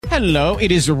Hello,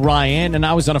 it is Ryan, and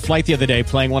I was on a flight the other day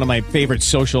playing one of my favorite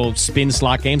social spin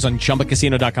slot games on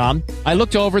ChumbaCasino.com. I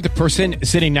looked over at the person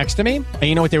sitting next to me, and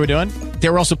you know what they were doing? They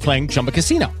were also playing Chumba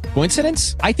Casino.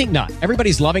 Coincidence? I think not.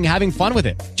 Everybody's loving having fun with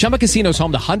it. Chumba Casino is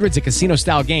home to hundreds of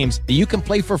casino-style games that you can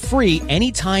play for free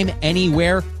anytime,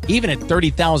 anywhere, even at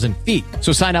 30,000 feet.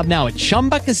 So sign up now at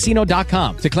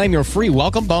ChumbaCasino.com to claim your free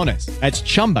welcome bonus. That's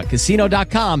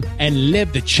ChumbaCasino.com and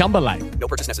live the Chumba life. No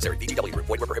purchase necessary. VGW. Void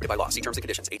where prohibited by law. See terms and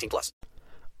conditions. 18+.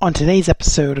 On today's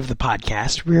episode of the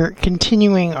podcast, we're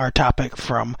continuing our topic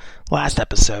from last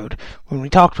episode when we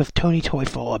talked with Tony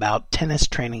Teufel about tennis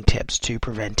training tips to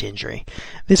prevent injury.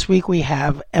 This week we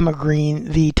have Emma Green,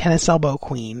 the tennis elbow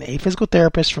queen, a physical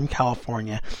therapist from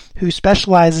California who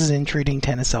specializes in treating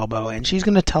tennis elbow, and she's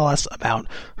going to tell us about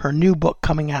her new book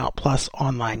coming out plus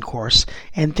online course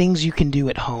and things you can do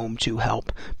at home to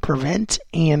help prevent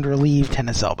and relieve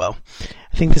tennis elbow.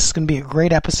 I think this is going to be a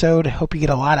great episode. I hope you get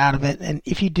a lot out of it. And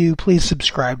if you do, please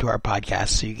subscribe to our podcast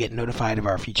so you get notified of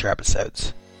our future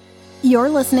episodes. You're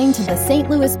listening to the St.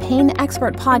 Louis Pain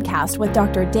Expert Podcast with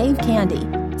Dr. Dave Candy,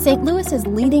 St. Louis's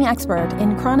leading expert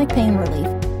in chronic pain relief.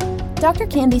 Dr.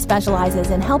 Candy specializes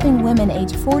in helping women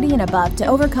age 40 and above to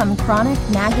overcome chronic,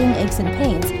 nagging aches and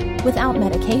pains without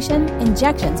medication,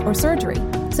 injections, or surgery,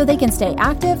 so they can stay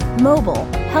active, mobile,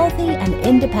 healthy, and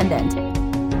independent.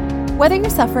 Whether you're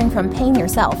suffering from pain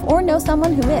yourself or know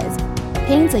someone who is,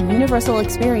 pain's a universal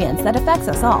experience that affects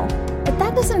us all, but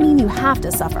that doesn't mean you have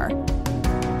to suffer.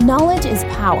 Knowledge is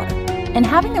power, and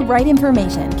having the right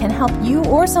information can help you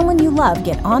or someone you love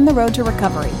get on the road to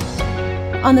recovery.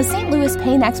 On the St. Louis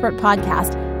Pain Expert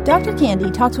Podcast, Dr.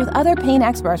 Candy talks with other pain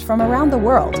experts from around the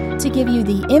world to give you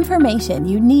the information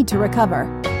you need to recover,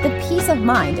 the peace of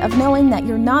mind of knowing that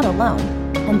you're not alone,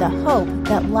 and the hope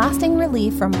that lasting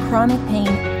relief from chronic pain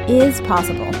is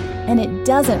possible, and it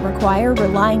doesn't require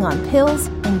relying on pills,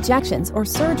 injections, or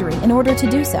surgery in order to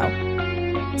do so.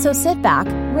 So sit back,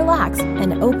 relax,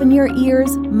 and open your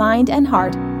ears, mind, and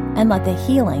heart, and let the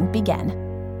healing begin.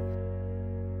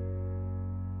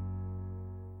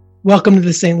 Welcome to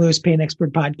the St. Louis Pain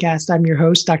Expert Podcast. I'm your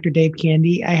host, Dr. Dave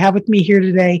Candy. I have with me here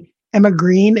today Emma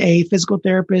Green, a physical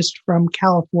therapist from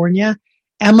California.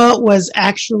 Emma was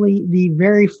actually the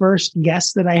very first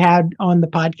guest that I had on the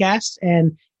podcast.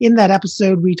 And in that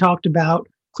episode, we talked about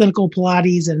clinical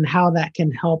Pilates and how that can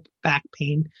help back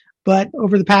pain. But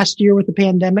over the past year with the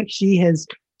pandemic, she has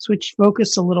switched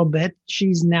focus a little bit.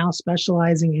 She's now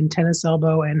specializing in tennis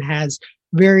elbow and has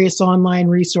various online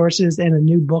resources and a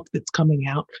new book that's coming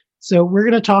out. So we're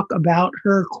going to talk about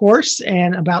her course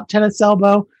and about tennis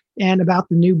elbow and about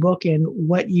the new book and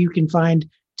what you can find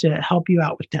to help you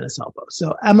out with tennis elbow.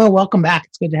 So Emma, welcome back.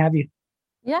 It's good to have you.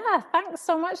 Yeah, thanks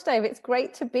so much, Dave. It's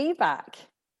great to be back.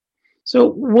 So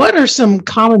what are some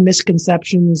common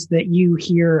misconceptions that you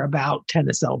hear about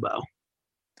tennis elbow?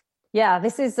 Yeah,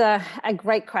 this is a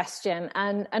great question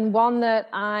and one that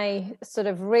I sort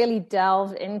of really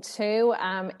delved into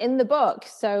in the book.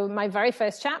 So my very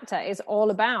first chapter is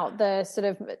all about the sort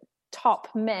of top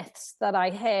myths that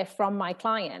I hear from my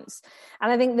clients.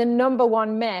 And I think the number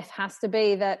one myth has to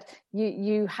be that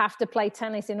you have to play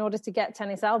tennis in order to get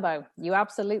tennis elbow. You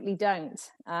absolutely don't.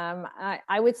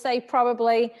 I would say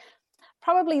probably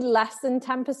less than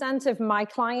 10% of my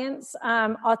clients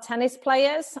are tennis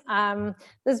players.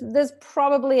 There's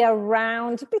probably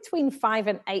around between 5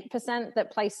 and 8%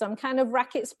 that play some kind of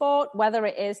racket sport, whether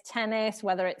it is tennis,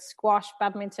 whether it's squash,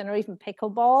 badminton, or even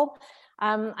pickleball.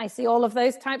 I see all of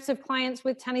those types of clients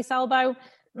with tennis elbow.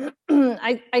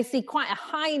 I see quite a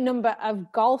high number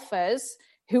of golfers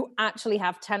who actually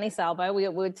have tennis elbow. We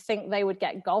would think they would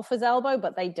get golfer's elbow,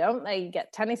 but they don't. They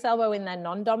get tennis elbow in their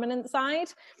non-dominant side.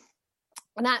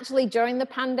 And actually, during the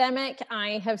pandemic,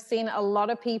 I have seen a lot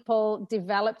of people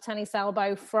develop tennis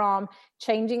elbow from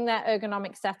changing their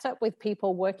ergonomic setup with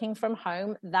people working from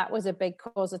home. That was a big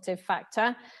causative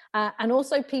factor. And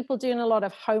also people doing a lot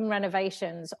of home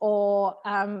renovations or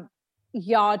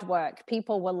yard work.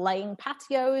 People were laying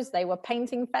patios, they were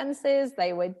painting fences,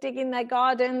 they were digging their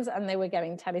gardens, and they were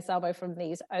getting tennis elbow from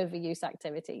these overuse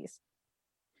activities.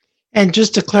 And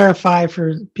just to clarify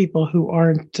for people who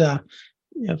aren't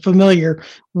familiar,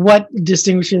 what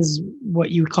distinguishes what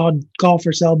you call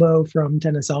golfer's elbow from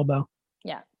tennis elbow?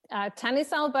 Yeah.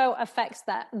 Tennis elbow affects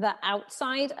the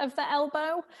outside of the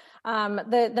elbow.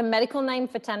 The medical name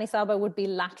for tennis elbow would be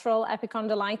lateral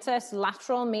epicondylitis.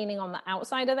 Lateral meaning on the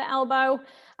outside of the elbow.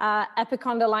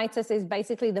 Epicondylitis is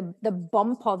basically the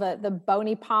bump or the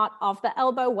bony part of the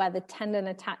elbow where the tendon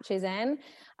attaches in.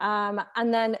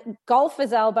 And then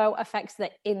golfer's elbow affects the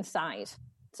inside.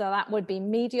 So that would be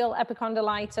medial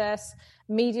epicondylitis,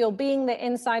 medial being the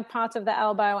inside part of the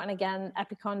elbow. And again,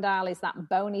 epicondyle is that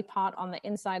bony part on the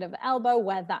inside of the elbow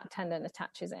where that tendon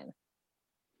attaches in.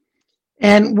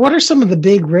 And what are some of the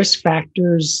big risk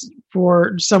factors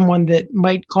for someone that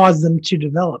might cause them to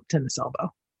develop tennis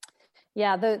elbow?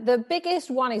 Yeah, the biggest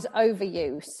one is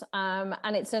overuse,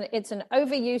 and it's an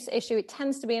overuse issue. It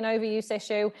tends to be an overuse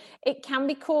issue. It can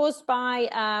be caused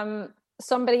by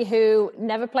somebody who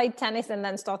never played tennis and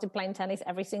then started playing tennis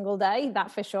every single day.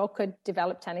 That for sure could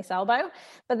develop tennis elbow.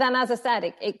 But then, as I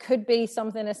said, it could be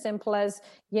something as simple as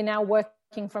you're now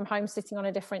working from home, sitting on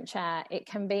a different chair. It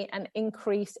can be an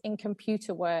increase in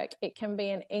computer work. It can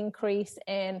be an increase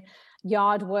in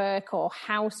yard work or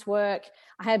housework.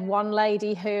 I had one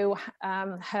lady who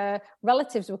her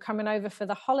relatives were coming over for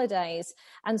the holidays.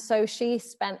 And so she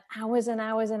spent hours and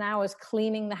hours and hours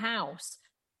cleaning the house.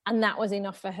 And that was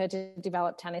enough for her to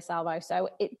develop tennis elbow. So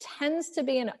it tends to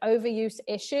be an overuse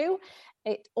issue.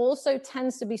 It also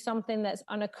tends to be something that's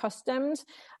unaccustomed.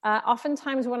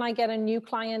 Oftentimes when I get a new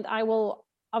client, I will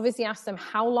obviously ask them,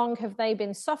 how long have they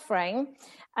been suffering?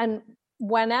 And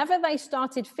whenever they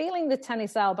started feeling the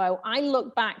tennis elbow, I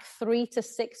look back 3 to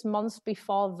 6 months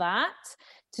before that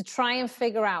to try and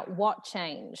figure out what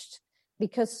changed,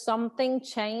 because something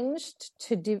changed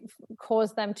to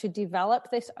cause them to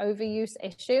develop this overuse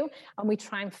issue. And we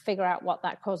try and figure out what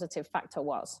that causative factor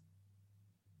was.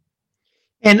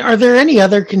 And are there any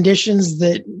other conditions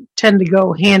that tend to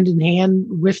go hand in hand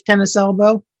with tennis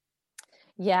elbow?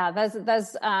 Yeah,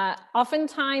 there's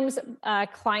oftentimes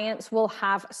clients will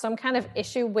have some kind of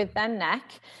issue with their neck,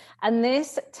 and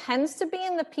this tends to be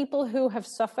in the people who have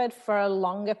suffered for a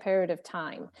longer period of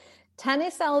time.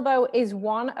 Tennis elbow is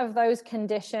one of those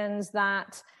conditions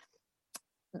that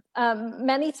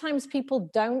many times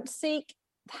people don't seek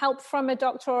help from a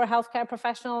doctor or a healthcare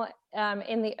professional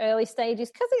in the early stages,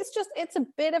 because it's a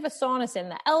bit of a soreness in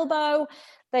the elbow.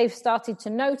 They've started to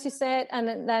notice it,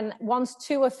 and then once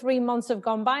 2 or 3 months have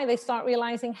gone by, they start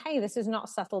realizing, hey, this is not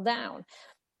settled down.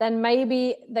 Then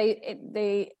maybe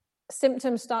the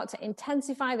symptoms start to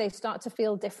intensify. They start to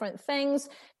feel different things.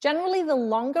 Generally, the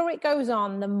longer it goes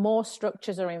on, the more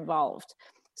structures are involved.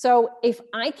 So if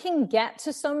I can get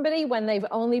to somebody when they've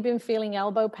only been feeling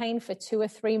elbow pain for 2 or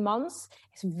 3 months,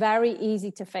 it's very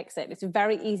easy to fix it. It's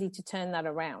very easy to turn that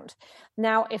around.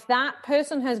 Now, if that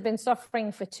person has been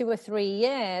suffering for 2 or 3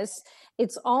 years,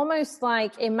 it's almost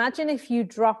like, imagine if you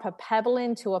drop a pebble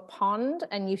into a pond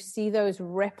and you see those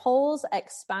ripples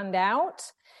expand out.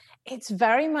 It's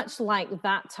very much like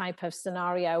that type of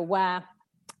scenario where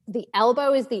the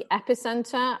elbow is the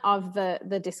epicenter of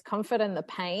the discomfort and the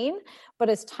pain. But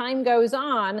as time goes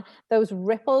on, those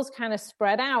ripples kind of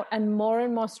spread out and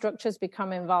more structures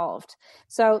become involved.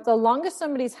 So the longer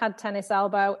somebody's had tennis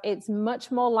elbow, it's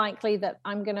much more likely that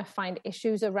I'm going to find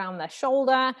issues around their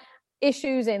shoulder,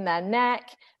 issues in their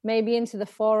neck, maybe into the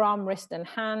forearm, wrist, and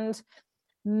hand.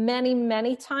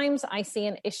 Many times I see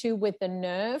an issue with the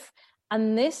nerve.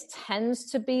 And this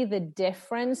tends to be the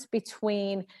difference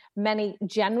between many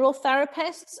general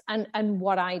therapists and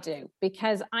what I do,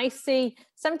 because I see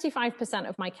 75%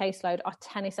 of my caseload are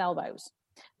tennis elbows,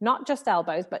 not just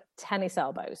elbows, but tennis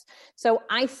elbows. So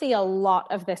I see a lot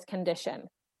of this condition.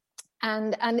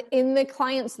 And in the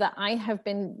clients that I have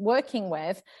been working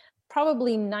with,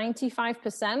 probably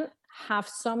 95% have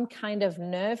some kind of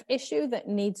nerve issue that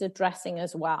needs addressing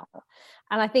as well.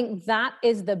 And I think that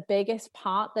is the biggest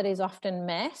part that is often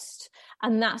missed.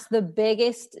 And that's the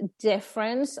biggest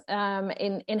difference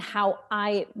in how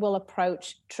I will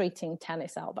approach treating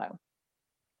tennis elbow.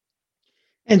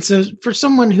 And so for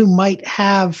someone who might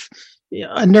have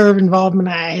a nerve involvement,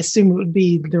 I assume it would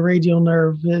be the radial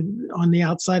nerve on the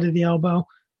outside of the elbow.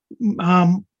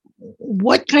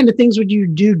 What kind of things would you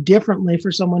do differently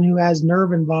for someone who has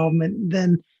nerve involvement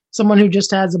than someone who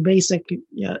just has a basic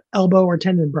elbow or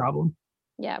tendon problem?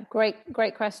 Yeah,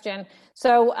 great question.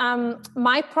 So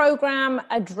my program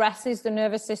addresses the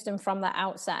nervous system from the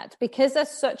outset. Because there's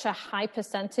such a high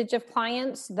percentage of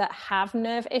clients that have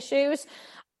nerve issues,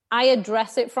 I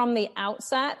address it from the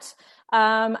outset.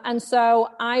 And so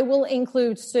I will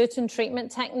include certain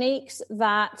treatment techniques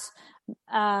that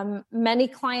many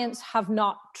clients have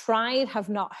not tried, have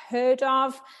not heard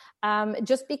of,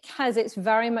 just because it's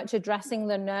very much addressing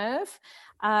the nerve.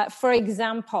 For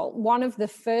example, one of the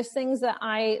first things that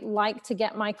I like to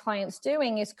get my clients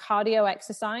doing is cardio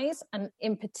exercise, and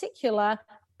in particular,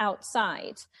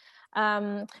 outside.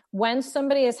 When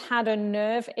somebody has had a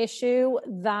nerve issue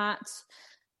that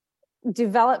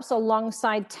develops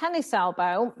alongside tennis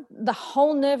elbow, the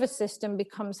whole nervous system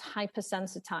becomes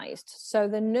hypersensitized. So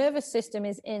the nervous system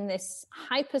is in this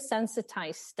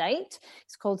hypersensitized state.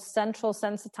 It's called central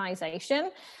sensitization.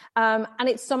 And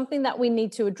it's something that we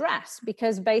need to address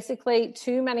because basically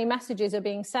too many messages are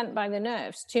being sent by the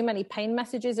nerves. Too many pain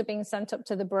messages are being sent up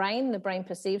to the brain. The brain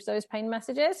perceives those pain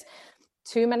messages.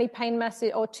 Too many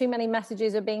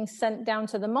messages are being sent down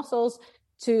to the muscles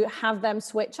to have them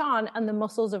switch on, and the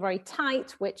muscles are very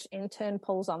tight, which in turn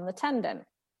pulls on the tendon.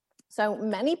 So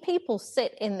many people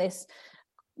sit in this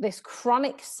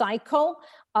chronic cycle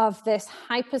of this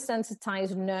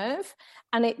hypersensitized nerve,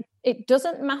 and it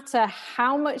doesn't matter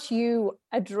how much you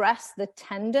address the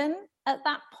tendon at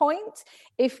that point.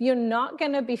 If you're not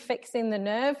going to be fixing the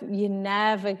nerve, you're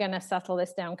never going to settle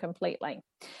this down completely.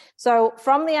 So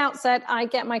from the outset, I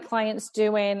get my clients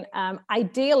doing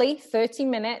ideally 30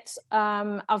 minutes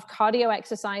of cardio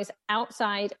exercise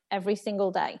outside every single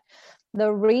day. The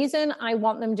reason I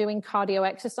want them doing cardio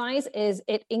exercise is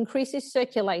it increases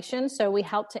circulation. So we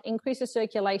help to increase the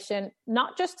circulation,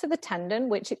 not just to the tendon,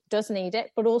 which it does need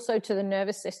it, but also to the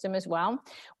nervous system as well.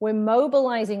 We're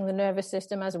mobilizing the nervous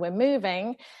system as we're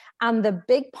moving. And the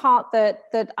big part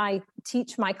that I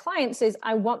teach my clients is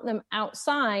I want them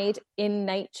outside in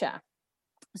nature.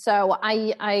 So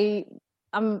I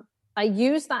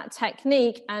use that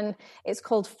technique, and it's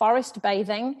called forest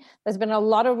bathing. There's been a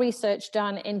lot of research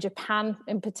done in Japan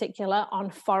in particular on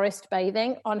forest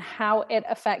bathing, on how it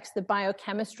affects the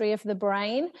biochemistry of the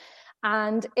brain.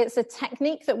 And it's a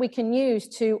technique that we can use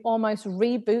to almost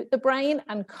reboot the brain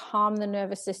and calm the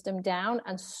nervous system down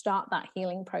and start that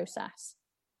healing process.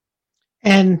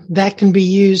 And that can be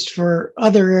used for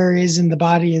other areas in the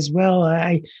body as well.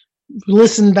 I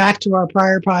listened back to our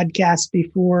prior podcast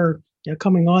before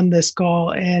coming on this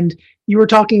call, and you were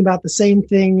talking about the same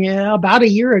thing about a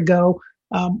year ago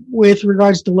with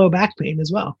regards to low back pain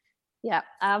as well. Yeah,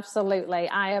 absolutely.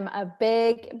 I am a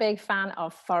big fan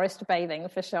of forest bathing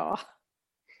for sure.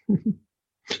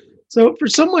 So for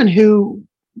someone who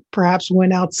perhaps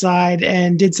went outside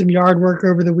and did some yard work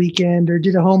over the weekend or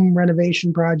did a home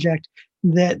renovation project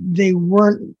that they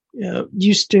weren't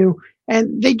used to,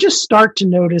 and they just start to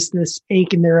notice this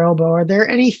ache in their elbow, are there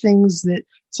any things that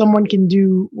someone can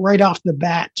do right off the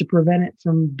bat to prevent it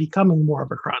from becoming more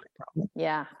of a chronic problem?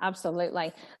 Yeah,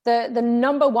 absolutely. The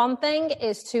number one thing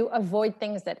is to avoid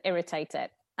things that irritate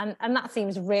it. And that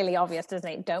seems really obvious, doesn't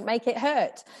it? Don't make it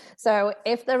hurt. So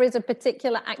if there is a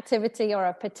particular activity or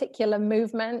a particular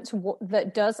movement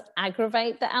that does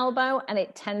aggravate the elbow, and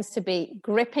it tends to be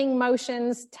gripping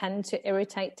motions, tend to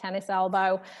irritate tennis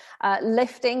elbow,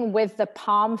 lifting with the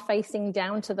palm facing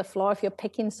down to the floor. If you're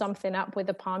picking something up with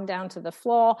the palm down to the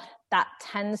floor, that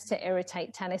tends to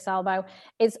irritate tennis elbow.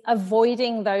 It's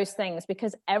avoiding those things,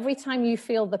 because every time you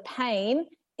feel the pain,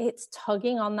 it's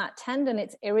tugging on that tendon,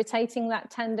 it's irritating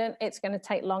that tendon, it's going to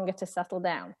take longer to settle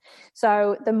down.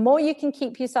 So the more you can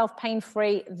keep yourself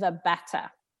pain-free, the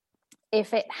better.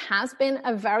 If it has been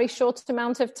a very short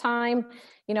amount of time,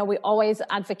 we always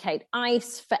advocate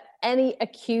ice for any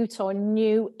acute or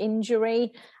new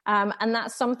injury. And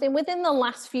that's something within the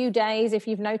last few days. If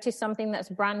you've noticed something that's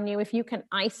brand new, if you can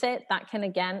ice it, that can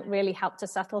again really help to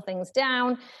settle things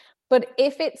down. But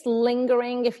if it's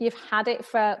lingering, if you've had it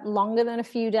for longer than a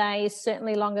few days,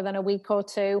 certainly longer than a week or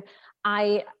two,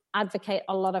 I advocate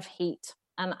a lot of heat.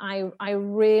 And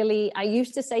I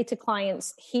used to say to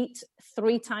clients, heat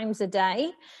 3 times a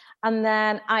day. And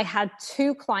then I had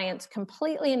 2 clients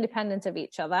completely independent of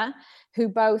each other who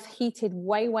both heated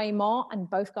way more and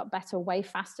both got better way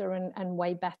faster and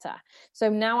way better. So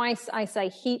now I say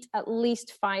heat at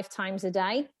least 5 times a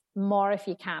day. More if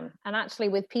you can. And actually,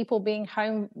 with people being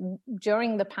home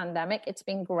during the pandemic, it's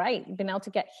been great. Been able to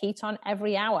get heat on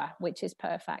every hour, which is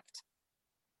perfect.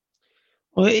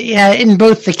 Well, yeah, in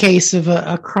both the case of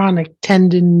a chronic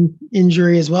tendon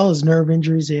injury as well as nerve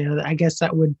injuries, I guess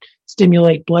that would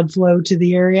stimulate blood flow to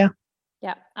the area.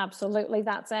 Yeah, absolutely.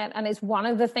 That's it. And it's one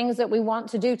of the things that we want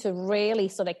to do to really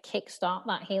sort of kickstart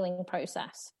that healing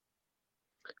process.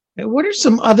 What are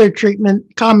some other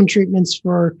common treatments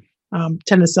for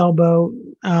tennis elbow?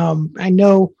 I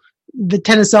know the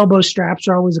tennis elbow straps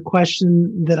are always a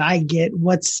question that I get.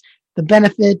 What's the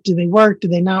benefit? Do they work? Do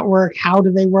they not work? How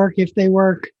do they work if they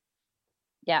work?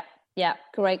 Yeah.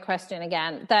 Great question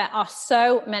again. There are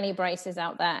so many braces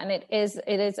out there, and it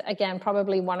is again,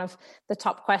 probably one of the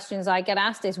top questions I get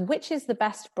asked is, which is the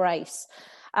best brace?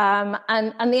 And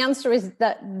the answer is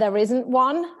that there isn't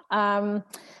one.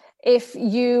 If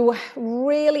you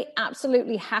really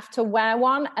absolutely have to wear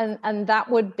one, and that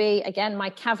would be, again,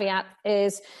 my caveat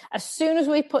is as soon as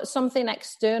we put something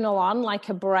external on, like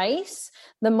a brace,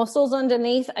 the muscles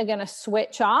underneath are going to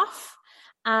switch off,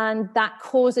 and that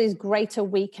causes greater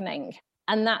weakening.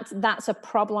 And that's a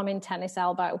problem in tennis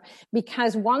elbow,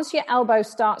 because once your elbow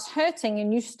starts hurting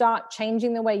and you start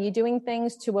changing the way you're doing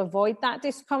things to avoid that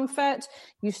discomfort,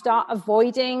 you start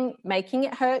avoiding making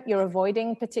it hurt, you're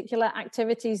avoiding particular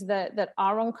activities that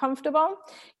are uncomfortable,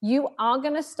 you are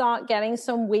going to start getting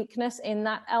some weakness in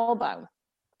that elbow.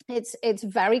 It's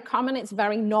very common, it's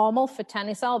very normal for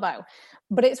tennis elbow,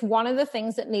 but it's one of the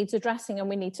things that needs addressing and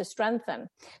we need to strengthen.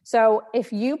 So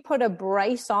if you put a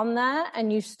brace on there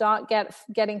and you start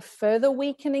getting further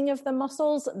weakening of the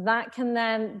muscles, that can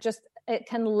then it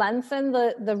can lengthen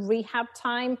the rehab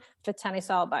time for tennis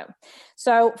elbow.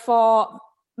 So for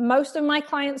most of my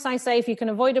clients, I say, if you can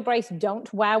avoid a brace,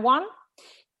 don't wear one.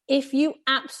 If you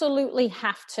absolutely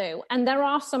have to, and there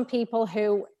are some people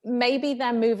who maybe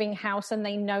they're moving house and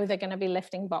they know they're going to be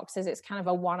lifting boxes, it's kind of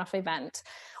a one-off event.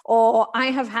 Or I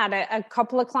have had a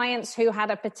couple of clients who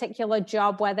had a particular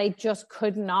job where they just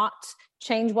could not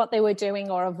change what they were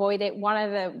doing or avoid it. One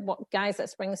of the guys that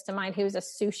springs to mind, he was a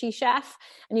sushi chef,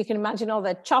 and you can imagine all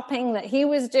the chopping that he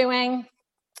was doing.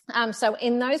 So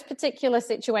in those particular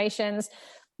situations,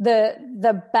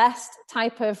 the best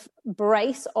type of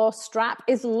brace or strap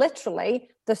is literally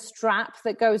the strap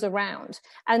that goes around.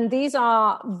 And these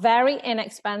are very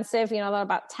inexpensive. They're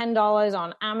about $10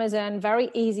 on Amazon, very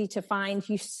easy to find.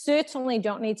 You certainly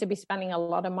don't need to be spending a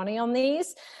lot of money on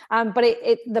these. But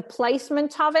the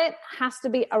placement of it has to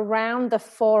be around the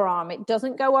forearm. It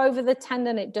doesn't go over the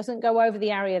tendon. It doesn't go over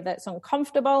the area that's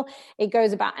uncomfortable. It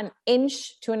goes about 1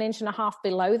 inch to 1.5 inches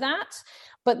below that.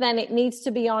 But then it needs to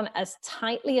be on as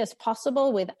tightly as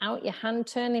possible without your hand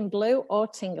turning blue or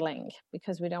tingling,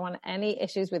 because we don't want any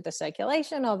issues with the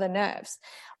circulation or the nerves.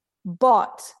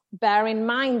 But bear in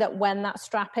mind that when that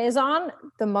strap is on,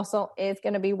 the muscle is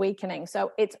going to be weakening.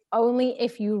 So it's only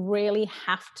if you really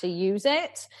have to use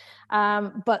it.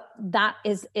 But that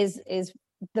is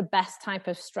the best type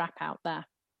of strap out there.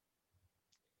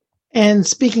 And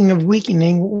speaking of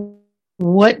weakening,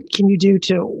 what can you do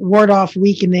to ward off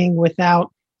weakening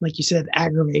without, like you said,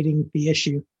 aggravating the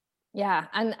issue? Yeah.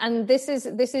 And this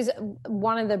is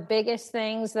one of the biggest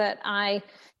things that I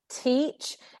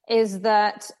teach is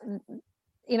that,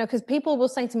 because people will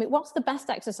say to me, what's the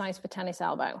best exercise for tennis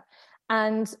elbow?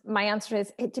 And my answer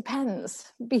is, it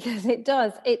depends, because it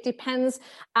does. It depends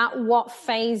at what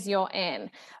phase you're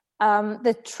in.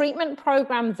 The treatment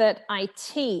program that I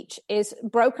teach is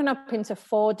broken up into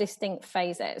 4 distinct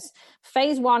phases.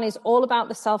 Phase 1 is all about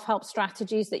the self-help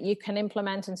strategies that you can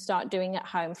implement and start doing at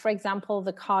home. For example,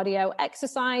 the cardio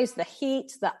exercise, the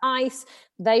heat, the ice,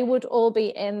 they would all be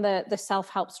in the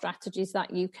self-help strategies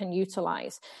that you can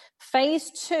utilize.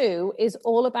 Phase 2 is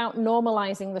all about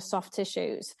normalizing the soft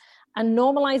tissues. And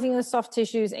normalizing the soft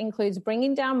tissues includes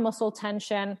bringing down muscle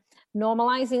tension,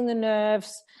 normalizing the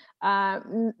nerves,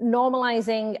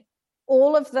 normalizing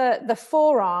all of the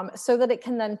forearm so that it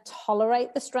can then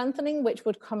tolerate the strengthening, which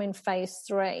would come in phase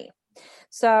 3.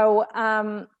 So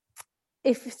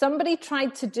if somebody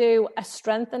tried to do a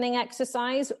strengthening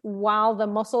exercise while the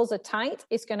muscles are tight,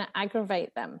 it's going to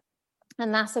aggravate them.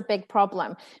 And that's a big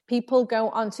problem. People go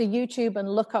onto YouTube and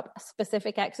look up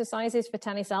specific exercises for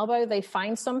tennis elbow. They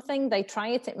find something, they try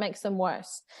it, it makes them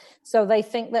worse. So they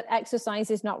think that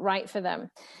exercise is not right for them.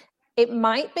 It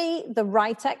might be the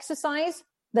right exercise,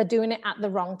 they're doing it at the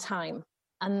wrong time.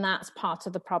 And that's part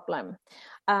of the problem.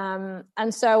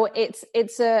 And so it's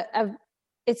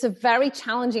a very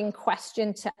challenging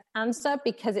question to answer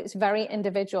because it's very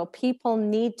individual. People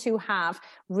need to have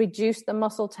reduced the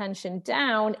muscle tension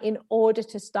down in order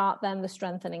to start then the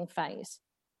strengthening phase.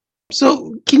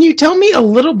 So can you tell me a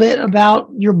little bit about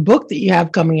your book that you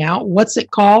have coming out? What's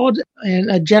it called,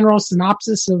 and a general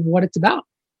synopsis of what it's about?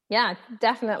 Yeah,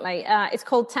 definitely. It's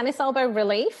called Tennis Elbow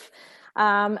Relief,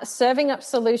 Serving Up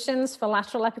Solutions for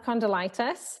Lateral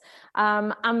Epicondylitis.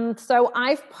 And so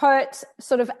I've put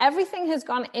sort of everything has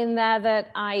gone in there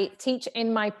that I teach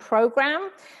in my program.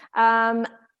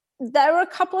 There are a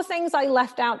couple of things I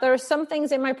left out. There are some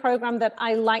things in my program that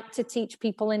I like to teach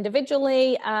people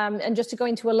individually, and just to go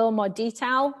into a little more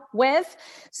detail with.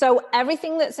 So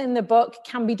everything that's in the book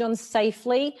can be done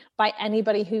safely by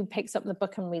anybody who picks up the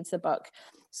book and reads the book.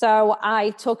 So I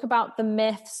talk about the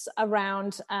myths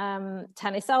around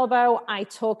tennis elbow. I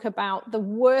talk about the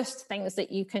worst things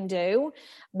that you can do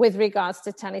with regards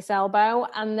to tennis elbow.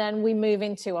 And then we move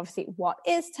into, obviously, what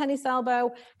is tennis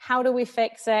elbow? How do we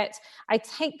fix it? I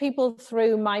take people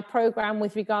through my program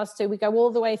with regards to, we go all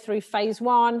the way through phase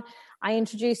 1. I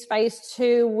introduce phase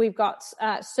 2. We've got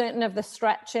certain of the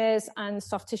stretches and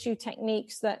soft tissue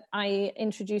techniques that I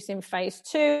introduce in phase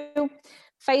 2.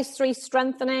 Phase 3,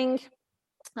 strengthening.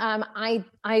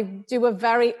 I do a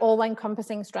very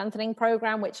all-encompassing strengthening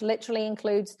program, which literally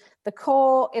includes the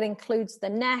core, it includes the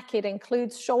neck, it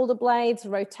includes shoulder blades,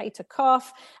 rotator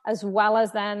cuff, as well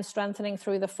as then strengthening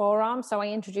through the forearm. So I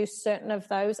introduce certain of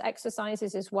those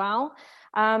exercises as well.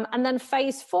 And then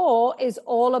phase 4 is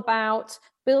all about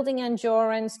building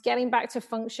endurance, getting back to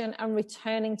function, and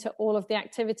returning to all of the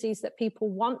activities that people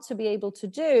want to be able to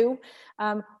do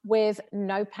with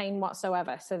no pain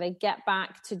whatsoever. So they get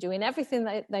back to doing everything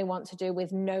that they want to do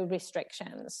with no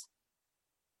restrictions.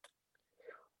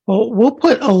 Well, we'll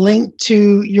put a link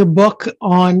to your book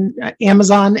on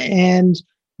Amazon, and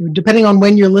depending on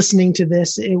when you're listening to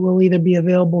this, it will either be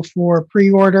available for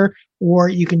pre-order or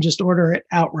you can just order it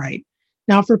outright.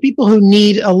 Now, for people who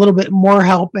need a little bit more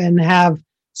help and have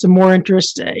some more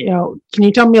interest, can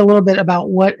you tell me a little bit about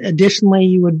what additionally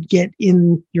you would get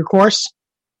in your course?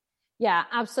 Yeah,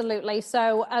 absolutely.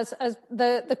 So as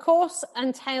the course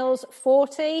entails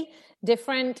 40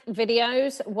 different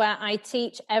videos where I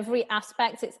teach every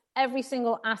aspect. It's every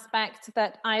single aspect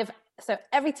that so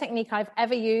every technique I've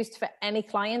ever used for any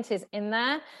client is in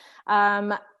there.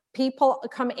 People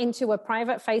come into a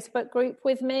private Facebook group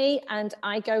with me, and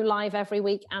I go live every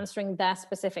week answering their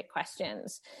specific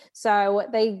questions. So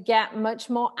they get much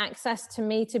more access to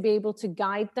me to be able to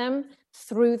guide them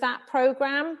through that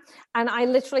program. And I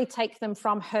literally take them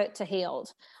from hurt to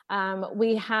healed.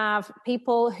 We have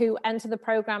people who enter the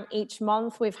program each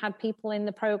month. We've had people in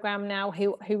the program now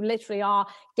who literally are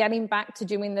getting back to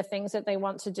doing the things that they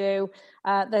want to do.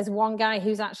 There's one guy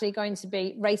who's actually going to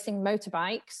be racing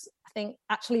motorbikes. I think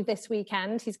actually this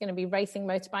weekend he's going to be racing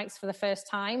motorbikes for the first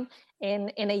time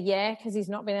in a year because he's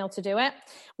not been able to do it.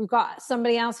 We've got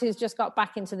somebody else who's just got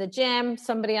back into the gym.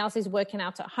 Somebody else is working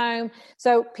out at home.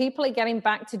 So people are getting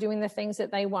back to doing the things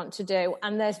that they want to do.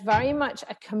 And there's very much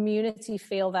a community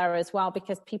feel there as well,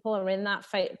 because people are in that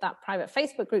private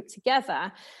Facebook group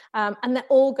together, and they're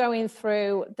all going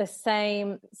through the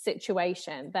same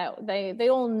situation. They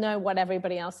all know what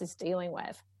everybody else is dealing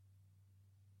with.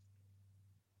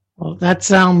 Well, that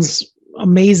sounds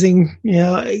amazing.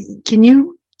 Can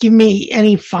you give me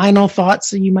any final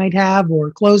thoughts that you might have or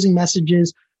closing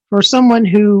messages for someone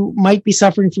who might be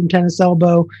suffering from tennis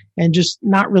elbow and just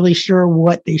not really sure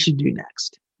what they should do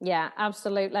next? Yeah,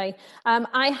 absolutely.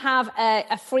 I have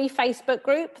a free Facebook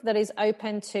group that is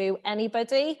open to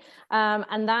anybody.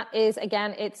 And that is,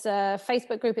 again, it's a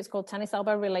Facebook group. It's called Tennis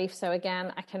Elbow Relief. So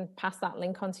again, I can pass that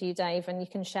link on to you, Dave, and you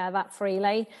can share that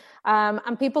freely.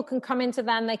 And people can come into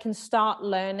there and they can start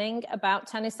learning about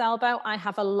tennis elbow. I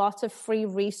have a lot of free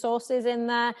resources in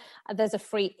there. There's a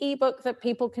free ebook that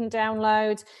people can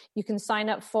download. You can sign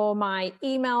up for my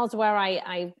emails where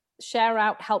I share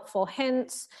out helpful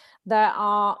hints.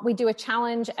 We do a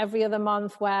challenge every other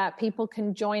month where people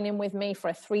can join in with me for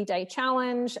a 3-day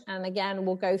challenge. And again,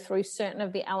 we'll go through certain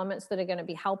of the elements that are going to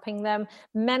be helping them.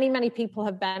 Many, many people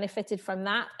have benefited from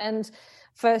that. And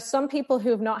for some people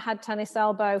who have not had tennis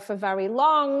elbow for very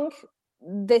long,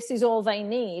 this is all they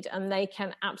need, and they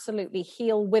can absolutely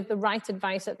heal with the right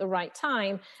advice at the right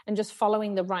time and just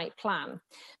following the right plan.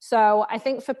 So I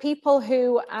think for people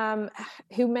who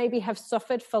maybe have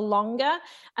suffered for longer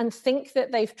and think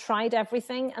that they've tried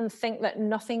everything and think that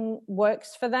nothing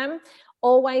works for them,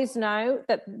 always know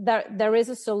that there is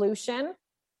a solution.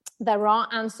 There are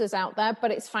answers out there, but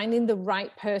it's finding the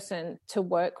right person to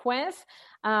work with.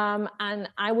 And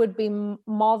I would be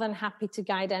more than happy to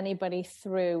guide anybody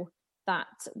through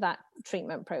that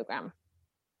treatment program.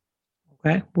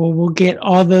 Okay. Well, we'll get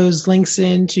all those links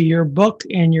into your book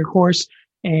and your course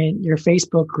and your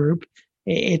Facebook group.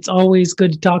 It's always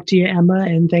good to talk to you, Emma,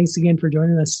 and thanks again for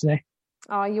joining us today.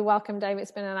 Oh, you're welcome, Dave.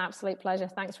 It's been an absolute pleasure.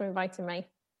 Thanks for inviting me.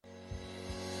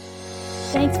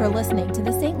 Thanks for listening to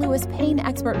the St. Louis Pain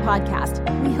Expert Podcast.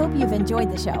 We hope you've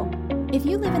enjoyed the show. If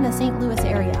you live in the St. Louis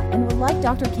area and would like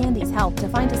Dr. Candy's help to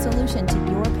find a solution to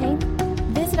your pain,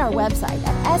 visit our website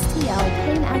at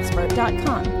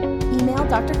stlpainexpert.com. Email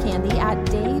Dr. Candy at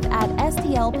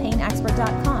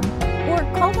dave@stlpainexpert.com or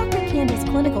call Dr. Candy's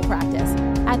clinical practice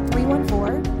at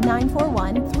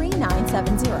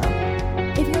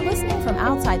 314-941-3970. If you're listening from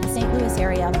outside the St. Louis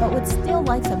area but would still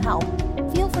like some help,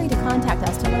 feel free to contact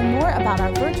us to learn more about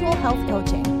our virtual health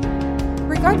coaching.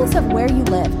 For Regardless of where you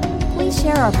live, please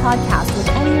share our podcast with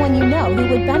anyone you know who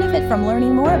would benefit from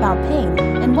learning more about pain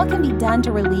and what can be done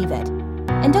to relieve it.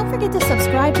 And don't forget to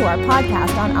subscribe to our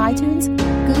podcast on iTunes,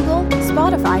 Google,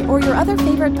 Spotify, or your other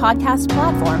favorite podcast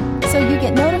platform so you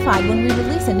get notified when we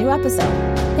release a new episode.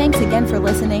 Thanks again for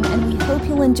listening, and we hope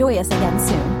you'll enjoy us again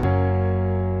soon.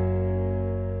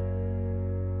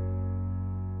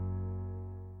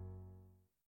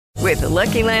 With the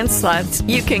Lucky Land Slots,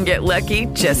 you can get lucky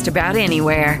just about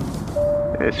anywhere.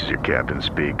 This is your captain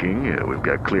speaking. We've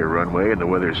got clear runway and the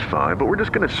weather's fine, but we're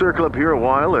just going to circle up here a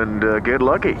while and get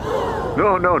lucky.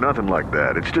 No, nothing like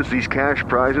that. It's just these cash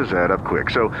prizes add up quick.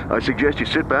 So I suggest you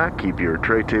sit back, keep your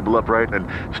tray table upright, and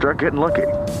start getting lucky.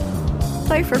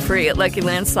 Play for free at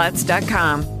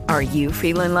LuckyLandSlots.com. Are you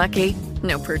feeling lucky?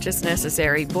 No purchase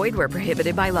necessary. Void where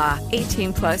prohibited by law.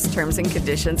 18+ terms and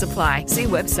conditions apply. See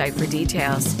website for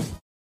details.